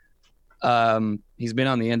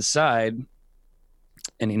the inside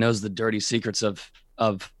and he knows the dirty secrets of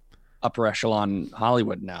upper echelon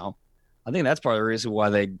Hollywood now, I think that's part of the reason why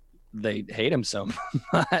they they hate him so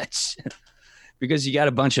much because you got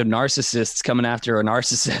a bunch of narcissists coming after a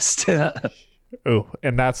narcissist. Ooh,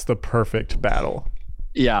 and that's the perfect battle.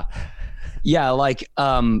 Yeah. Like,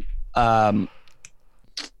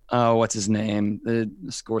 what's his name? The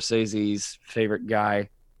Scorsese's favorite guy.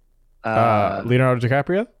 Leonardo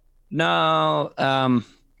DiCaprio? No.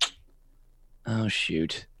 Oh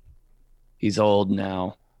shoot. He's old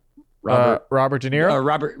now. Robert De Niro?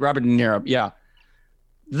 Robert De Niro. Yeah.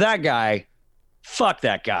 That guy. Fuck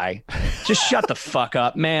that guy. Just shut the fuck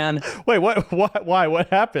up, man. Wait, what? Why? What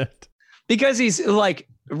happened? Because he's like,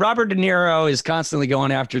 Robert De Niro is constantly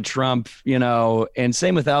going after Trump, and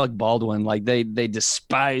same with Alec Baldwin. Like they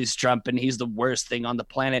despise Trump and he's the worst thing on the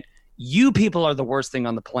planet. You people are the worst thing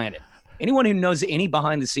on the planet. Anyone who knows any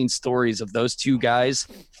behind the scenes stories of those two guys,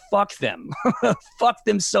 fuck them. Fuck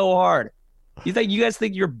them so hard. You guys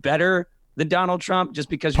think you're better than Donald Trump just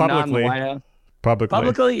because you're not in the White House?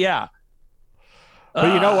 Publicly, yeah.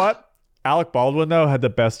 But you know what? Alec Baldwin, though, had the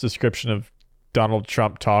best description of Donald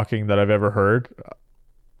Trump talking that I've ever heard.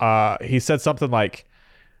 He said something like,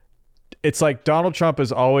 it's like Donald Trump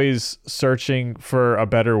is always searching for a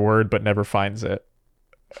better word but never finds it.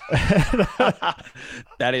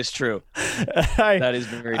 That is true. That is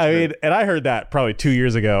very true. I mean, and I heard that probably 2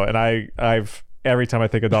 years ago, and I've every time I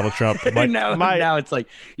think of Donald Trump, I'm like, now it's like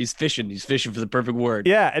he's fishing for the perfect word.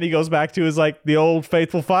 Yeah, and he goes back to his like the old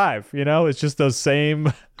faithful five. It's just those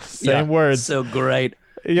same words. So great.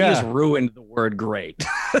 Yeah, he just ruined the word great.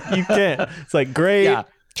 You can't. It's like great. Yeah.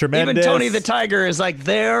 Tremendous. Even Tony the Tiger is like,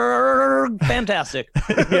 they're fantastic.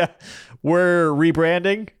 Yeah. We're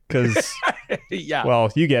rebranding because, yeah.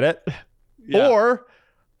 Well, you get it. Yeah. Or,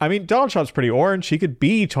 I mean, Donald Trump's pretty orange. He could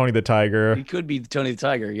be Tony the Tiger. He could be Tony the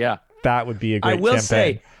Tiger, yeah. That would be a great campaign. I will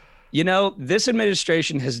say, this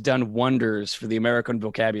administration has done wonders for the American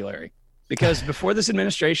vocabulary. Because before this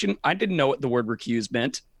administration, I didn't know what the word recuse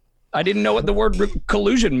meant. I didn't know what the word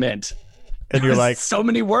collusion meant. And you're like, so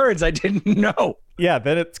many words I didn't know. Yeah,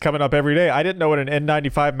 then it's coming up every day. I didn't know what an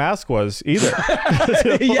N95 mask was either.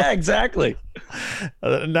 Yeah, exactly.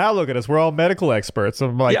 Now look at us. We're all medical experts.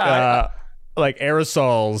 I'm like, like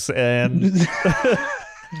aerosols and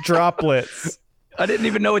droplets. I didn't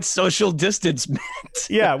even know what social distance meant.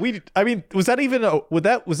 Yeah, was that even was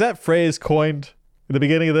that phrase coined at the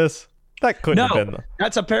beginning of this? That couldn't have been.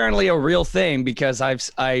 That's apparently a real thing because I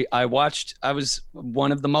was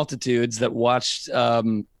one of the multitudes that watched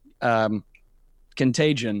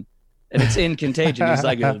Contagion, and it's in Contagion. He's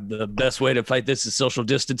like, the best way to fight this is social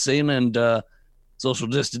distancing and social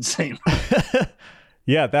distancing.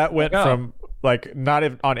 Yeah, that went from like not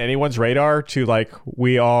even on anyone's radar to like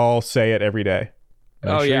we all say it every day.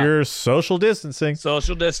 Make sure you're social distancing.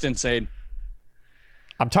 Social distancing.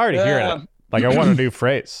 I'm tired of hearing it. Like I want a new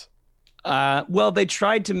phrase. Well, they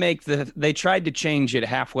tried to change it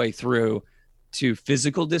halfway through to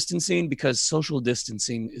physical distancing because social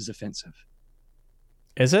distancing is offensive.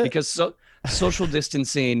 Is it? Because social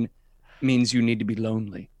distancing means you need to be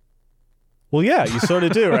lonely. Well, yeah, you sort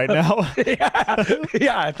of do right now.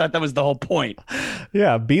 Yeah, I thought that was the whole point.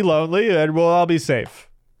 Yeah, be lonely and we'll all be safe.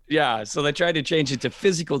 Yeah, so they tried to change it to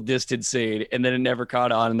physical distancing and then it never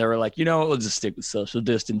caught on and they were like, we'll just stick with social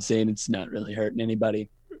distancing. It's not really hurting anybody.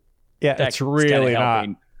 Yeah, it's really not.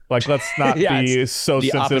 Like, let's not be so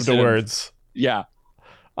sensitive to words. Yeah.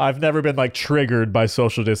 I've never been like triggered by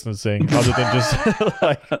social distancing other than just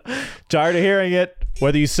like tired of hearing it.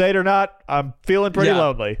 Whether you say it or not, I'm feeling pretty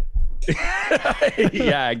lonely.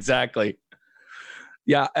 Yeah, exactly.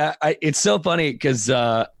 Yeah, it's so funny because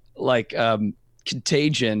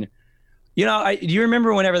Contagion, do you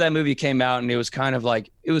remember whenever that movie came out and it was kind of like,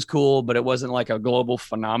 it was cool, but it wasn't like a global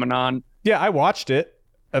phenomenon? Yeah, I watched it.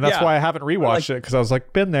 And that's why I haven't rewatched it because I was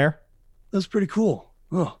like, been there. That's pretty cool.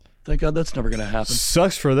 Oh, thank God that's never going to happen.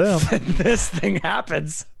 Sucks for them. This thing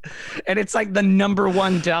happens. And it's like the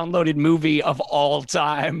 #1 downloaded movie of all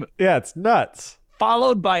time. Yeah, it's nuts.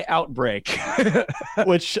 Followed by Outbreak.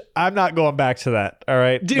 Which I'm not going back to that. All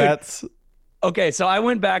right. Dude. Okay, so I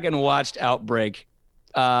went back and watched Outbreak.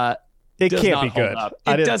 It can't be good.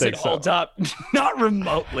 It doesn't hold up. Not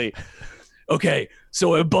remotely. Okay,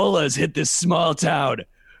 so Ebola's hit this small town.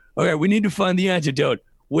 Okay, we need to find the antidote.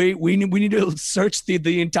 We need to search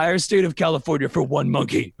the entire state of California for one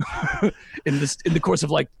monkey in the course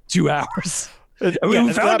of like 2 hours.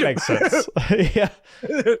 We found him. Makes sense. Yeah,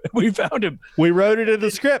 we found him. We wrote it in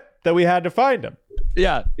the script that we had to find him.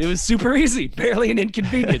 Yeah, it was super easy, barely an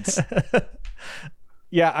inconvenience.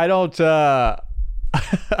 Yeah, I don't.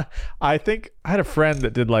 I think I had a friend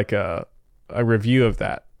that did like a review of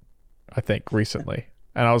that. I think recently.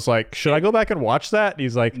 And I was like, should I go back and watch that? And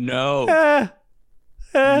he's like, no.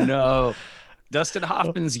 No. Dustin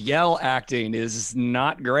Hoffman's yell acting is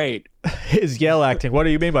not great. His yell acting. What do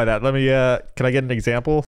you mean by that? Let me. Can I get an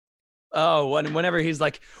example? Oh, whenever he's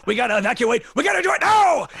like, we gotta evacuate, we gotta do it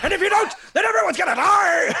now, and if you don't, then everyone's gonna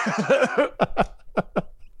die.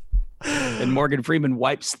 And Morgan Freeman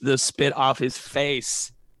wipes the spit off his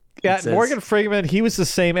face. Yeah, says, Morgan Freeman. He was the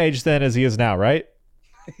same age then as he is now, right?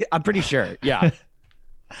 I'm pretty sure. Yeah,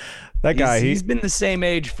 That guy. He's been the same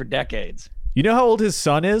age for decades. You know how old his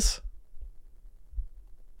son is?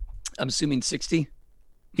 I'm assuming 60.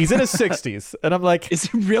 He's in his 60s, and I'm like, Is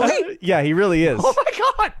he really? yeah, he really is. Oh my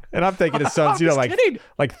god! And I'm thinking his son's, I was kidding.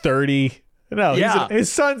 like 30. No, Yeah.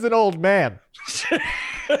 his son's an old man.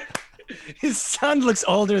 His son looks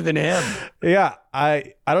older than him. Yeah,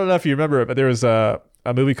 I don't know if you remember it, but there was a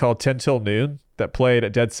movie called 10 Till Noon that played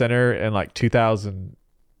at Dead Center in like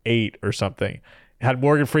 2008 or something. It had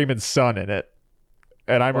Morgan Freeman's son in it.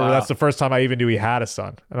 And I remember Wow. that's the first time I even knew he had a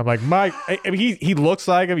son. And I'm like, Mike, I mean, he looks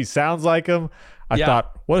like him. He sounds like him. I Yeah.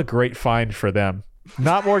 thought, what a great find for them.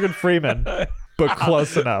 Not Morgan Freeman, but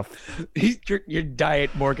close enough. Your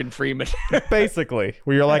diet Morgan Freeman. Basically,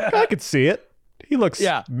 where you're like, I could see it. He looks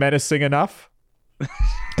Yeah. menacing enough.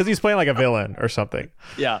 Because he's playing like a villain or something.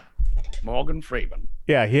 Yeah. Morgan Freeman.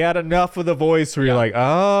 Yeah, he had enough of the voice where you're like,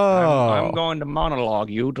 oh. I'm going to monologue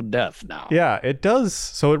you to death now. Yeah, it does.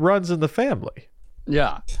 So it runs in the family.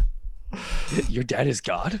 Yeah. Your dad is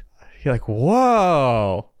God? You're like,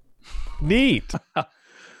 whoa. Neat.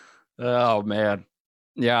 Oh, man.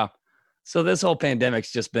 Yeah. So this whole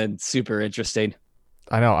pandemic's just been super interesting.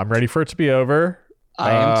 I know. I'm ready for it to be over.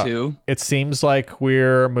 I am too. It seems like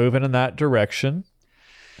we're moving in that direction.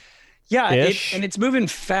 Yeah, Ish. and it's moving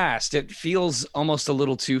fast. It feels almost a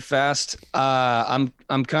little too fast. I'm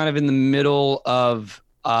kind of in the middle of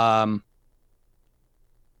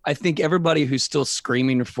I think everybody who's still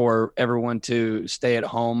screaming for everyone to stay at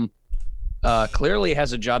home clearly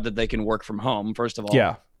has a job that they can work from home, first of all.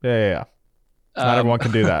 Yeah. Not everyone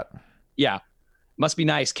can do that. Yeah. Must be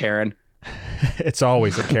nice, Karen. It's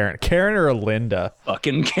always a Karen. Karen or a Linda.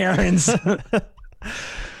 Fucking Karens.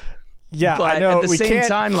 Yeah, But I know. at the we same can't,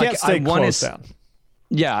 time, can't like, stay I wanna closed down.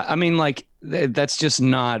 Yeah, I mean, like that's just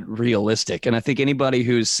not realistic. And I think anybody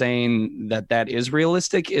who's saying that that is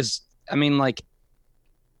realistic is, I mean, like,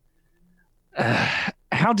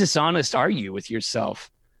 how dishonest are you with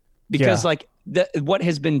yourself? Because Yeah. like what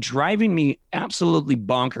has been driving me absolutely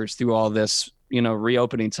bonkers through all this,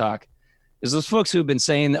 reopening talk is those folks who have been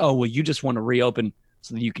saying, oh, well, you just want to reopen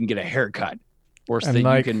so that you can get a haircut or so And that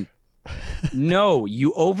like- you can. No,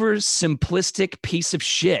 you oversimplistic piece of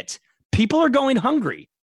shit. People are going hungry.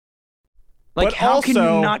 Like, But how can you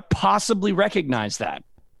also- not possibly recognize that?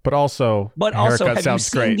 But also, But a also, haircut have you sounds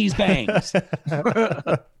seen great. these bangs?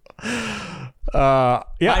 Yeah,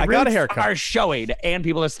 I got a roots haircut. are showing, and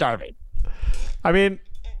people are starving. I mean,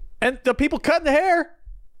 and the people cutting the hair,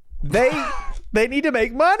 they need to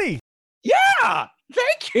make money. Yeah,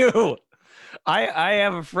 thank you. I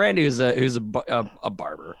have a friend who's a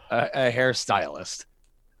barber, a hairstylist,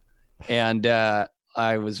 and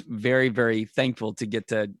I was very, very thankful to get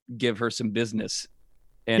to give her some business.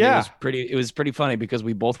 And Yeah. it was pretty funny because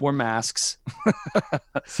we both wore masks.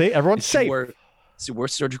 See, everyone's She safe. wore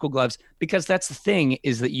surgical gloves, because that's the thing,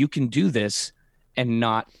 is that you can do this and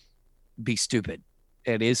not be stupid.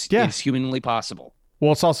 It's humanly possible.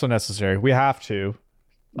 Well, it's also necessary. We have to.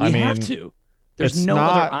 We have to. There's it's no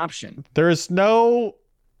not- other option. There's no,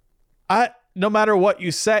 no matter what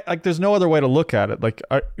you say, like there's no other way to look at it. Like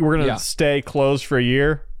we're gonna Yeah. stay closed for a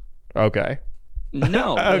year. Okay.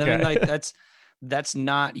 No, but I Okay. mean, like that's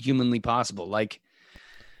not humanly possible. Like,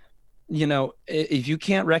 if you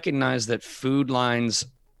can't recognize that food lines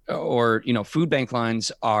or food bank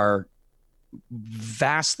lines are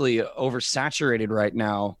vastly oversaturated right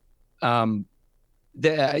now,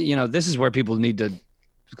 this is where people need to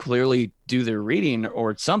clearly do their reading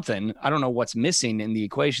or something. I don't know what's missing in the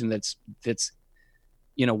equation. That's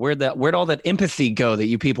where'd all that empathy go that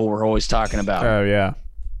you people were always talking about? Oh yeah.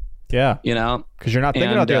 Yeah. Because you're not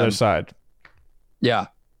thinking about the other side. Yeah.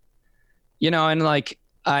 And like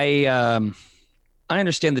I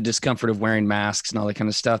understand the discomfort of wearing masks and all that kind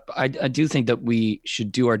of stuff, but I do think that we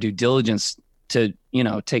should do our due diligence to,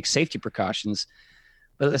 take safety precautions.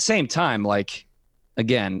 But at the same time, like,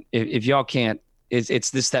 again, if y'all can't,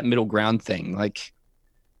 it's that middle ground thing. Like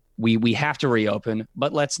we have to reopen,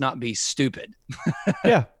 but let's not be stupid.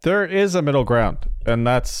 Yeah, there is a middle ground. And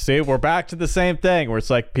we're back to the same thing where it's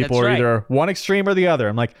like people That's are right. either one extreme or the other.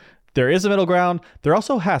 I'm like, there is a middle ground. There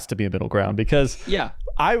also has to be a middle ground, because Yeah.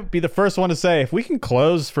 I would be the first one to say, if we can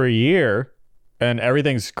close for a year and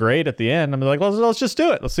everything's great at the end, I'm like, let's just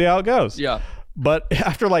do it. Let's see how it goes. Yeah. But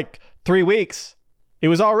after like 3 weeks, it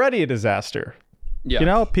was already a disaster. Yeah. You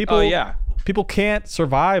know, people Oh, yeah. people can't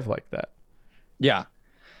survive like that. Yeah.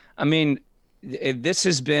 I mean, this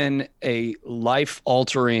has been a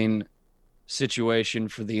life-altering situation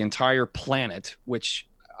for the entire planet, which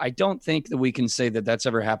I don't think that we can say that that's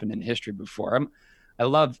ever happened in history before.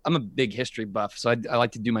 I'm a big history buff, so I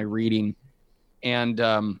like to do my reading. And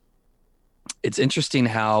it's interesting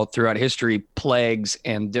how throughout history, plagues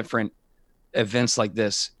and different events like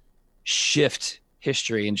this shift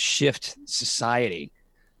history and shift society.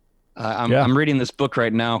 I'm reading this book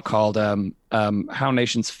right now called How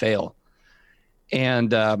Nations Fail.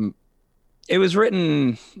 And it was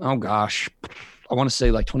written, oh gosh, I want to say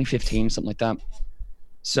like 2015, something like that.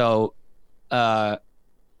 So,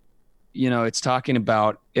 it's talking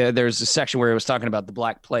about, there's a section where it was talking about the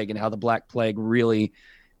Black Plague and how the Black Plague really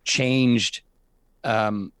changed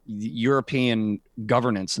European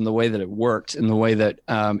governance and the way that it worked and the way that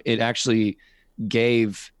it actually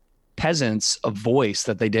gave peasants a voice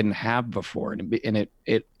that they didn't have before. And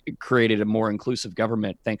it created a more inclusive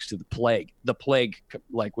government thanks to the plague. The plague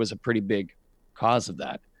was a pretty big cause of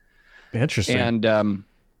that. Interesting. And,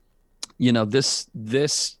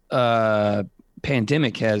 this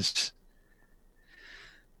pandemic has,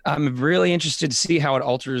 I'm really interested to see how it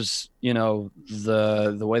alters, the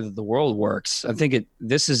way that the world works. I think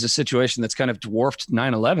this is a situation that's kind of dwarfed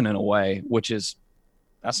 9/11 in a way,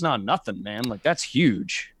 that's not nothing, man. Like, that's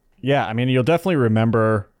huge. Yeah. I mean, you'll definitely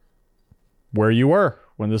remember where you were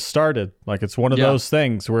when this started. Like, it's one of those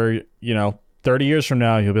things where, 30 years from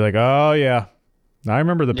now, you'll be like, oh yeah, I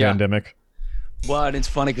remember the pandemic. Well, and it's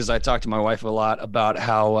funny because I talk to my wife a lot about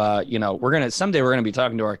how, someday we're going to be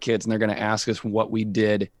talking to our kids and they're going to ask us what we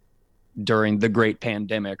did during the Great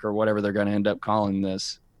Pandemic or whatever they're going to end up calling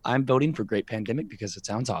this. I'm voting for Great Pandemic because it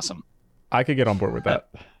sounds awesome. I could get on board with that.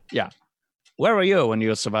 Yeah. Where were you when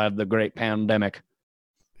you survived the Great Pandemic?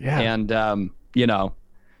 Yeah. And,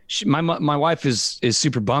 my wife is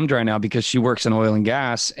super bummed right now because she works in oil and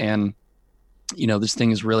gas and, this thing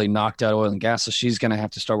has really knocked out oil and gas. So she's going to have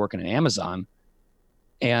to start working at Amazon.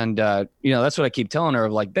 And, that's what I keep telling her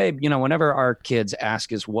of like, babe, whenever our kids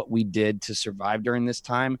ask us what we did to survive during this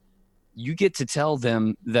time, you get to tell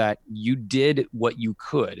them that you did what you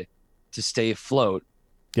could to stay afloat.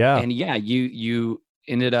 Yeah. And you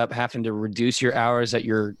ended up having to reduce your hours at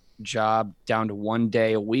your job down to 1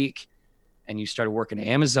 day a week. And you started working at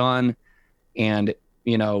Amazon and,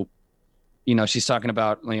 she's talking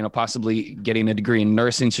about, possibly getting a degree in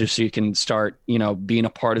nursing so she can start, being a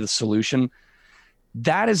part of the solution.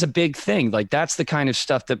 That is a big thing. Like, that's the kind of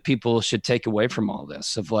stuff that people should take away from all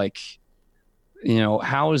this of like,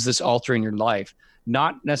 how is this altering your life?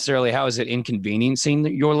 Not necessarily how is it inconveniencing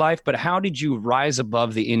your life, but how did you rise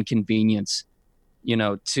above the inconvenience,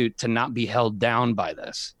 to not be held down by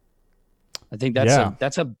this? I think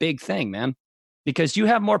that's a big thing, man, because you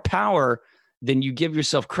have more power than you give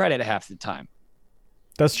yourself credit half the time.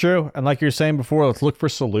 That's true. And like you're saying before, let's look for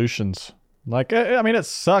solutions. Like, I mean, it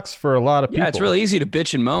sucks for a lot of people. Yeah, it's really easy to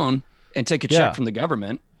bitch and moan and take a check from the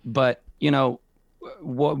government. But,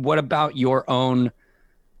 what about your own,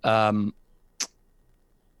 don't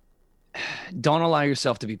allow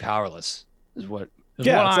yourself to be powerless is what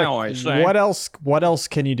I always say. What else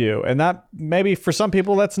can you do? And that maybe for some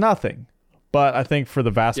people that's nothing. But I think for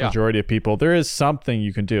the vast majority of people, there is something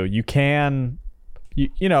you can do. You can, you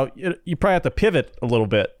probably have to pivot a little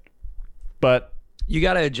bit, but you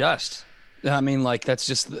got to adjust. I mean, like, that's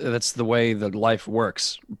the way that life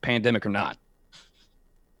works, pandemic or not.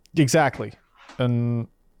 Exactly. And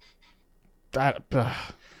that,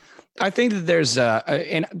 I think that there's,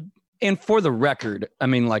 and for the record, I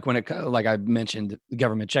mean, like like I mentioned the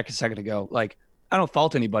government check a second ago, like, I don't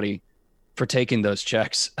fault anybody for taking those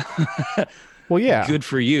checks. Well, yeah. Good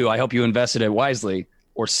for you. I hope you invested it wisely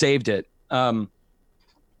or saved it.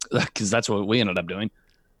 Because that's what we ended up doing.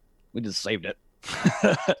 We just saved it.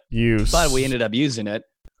 But we ended up using it.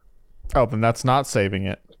 Oh, then that's not saving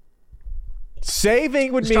it.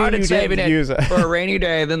 Saving would mean started you saving didn't use it for a rainy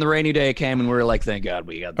day. Then the rainy day came and we were like, thank God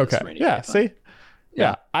we got this rainy day. Yeah, see?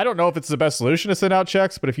 Yeah. I don't know if it's the best solution to send out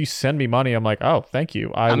checks, but if you send me money, I'm like, oh, thank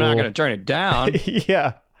you. I'm not going to turn it down.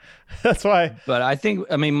 Yeah. That's why. But I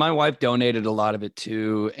mean, my wife donated a lot of it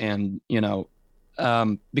too. And,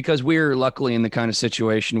 because we're luckily in the kind of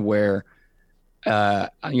situation where, I'm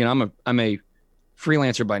a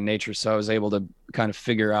freelancer by nature. So I was able to kind of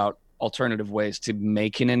figure out alternative ways to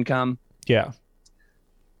make an income. Yeah.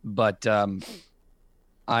 But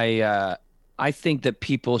I think that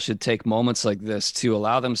people should take moments like this to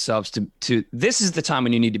allow themselves to this is the time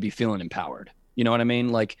when you need to be feeling empowered. You know what I mean?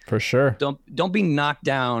 Like, for sure. Don't be knocked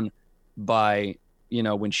down by,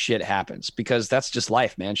 when shit happens, because that's just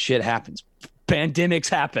life, man. Shit happens. Pandemics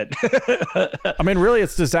happen. I mean, really,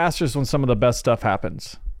 it's disasters when some of the best stuff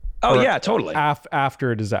happens. Oh, yeah, totally.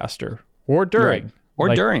 After a disaster or during. Right.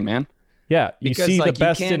 Or during, man. Yeah, you because, see like, the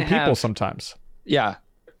best in people have, sometimes. Yeah.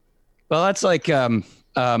 Well, that's like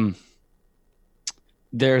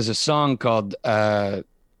there's a song called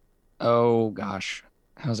oh gosh,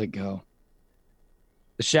 how's it go?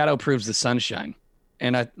 The shadow proves the sunshine.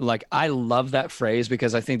 And I love that phrase,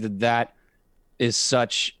 because I think that is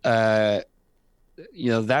such that's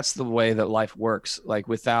the way that life works. Like,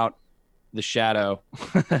 without the shadow,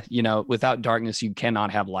 without darkness, you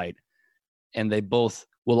cannot have light. And they both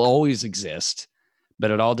will always exist,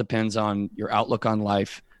 but it all depends on your outlook on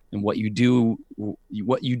life and what you do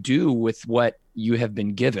with what you have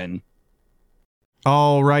been given.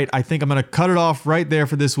 All right. I think I'm going to cut it off right there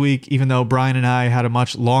for this week. Even though Brian and I had a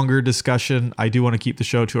much longer discussion, I do want to keep the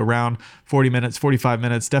show to around 40 minutes, 45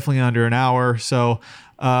 minutes, definitely under an hour. So,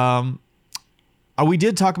 we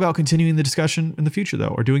did talk about continuing the discussion in the future,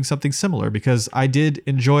 though, or doing something similar, because I did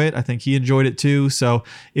enjoy it. I think he enjoyed it too. So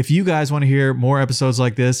if you guys want to hear more episodes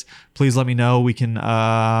like this, please let me know. We can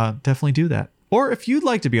definitely do that. Or if you'd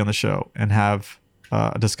like to be on the show and have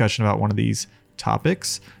a discussion about one of these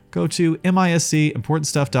topics, go to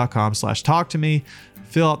miscimportantstuff.com/talk to me,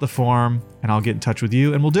 fill out the form, and I'll get in touch with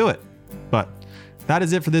you and we'll do it. But that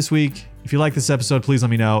is it for this week. If you like this episode, please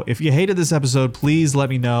let me know. If you hated this episode, please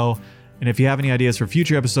let me know. And if you have any ideas for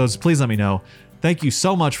future episodes, please let me know. Thank you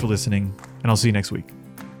so much for listening, and I'll see you next week.